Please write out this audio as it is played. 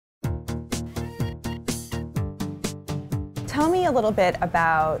Tell me a little bit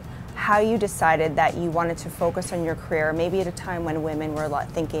about how you decided that you wanted to focus on your career, maybe at a time when women were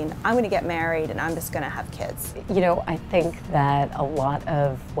thinking, I'm going to get married and I'm just going to have kids. You know, I think that a lot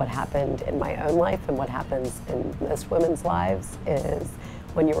of what happened in my own life and what happens in most women's lives is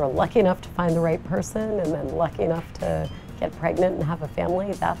when you are lucky enough to find the right person and then lucky enough to get pregnant and have a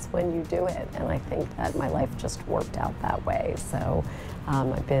family, that's when you do it. And I think that my life just worked out that way. So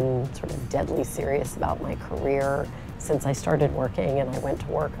I've been sort of deadly serious about my career since I started working, and I went to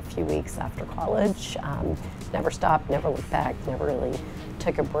work a few weeks after college. Never stopped, never looked back, never really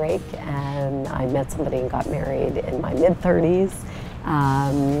took a break, and I met somebody and got married in my mid-30s,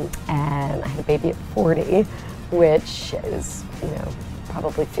 and I had a baby at 40, which is, you know,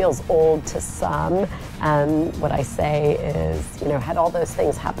 probably feels old to some. And what I say is, you know, had all those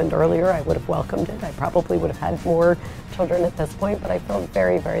things happened earlier, I would have welcomed it. I probably would have had more children at this point, but I feel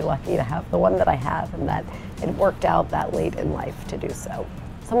very, very lucky to have the one that I have and that it worked out that late in life to do so.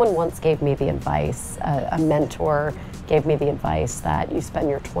 Someone once gave me the advice, a mentor gave me the advice that you spend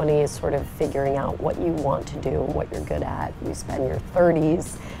your 20s sort of figuring out what you want to do and what you're good at. You spend your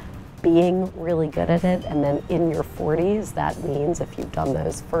 30s being really good at it, and then in your 40s, that means if you've done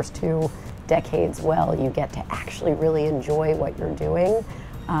those first 2 decades well, you get to actually really enjoy what you're doing.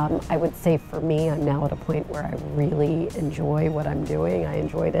 I would say for me, I'm now at a point where I really enjoy what I'm doing. I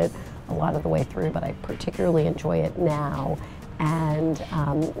enjoyed it a lot of the way through, but I particularly enjoy it now. And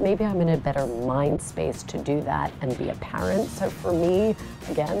maybe I'm in a better mind space to do that and be a parent. So for me,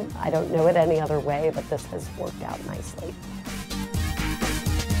 again, I don't know it any other way, but this has worked out nicely.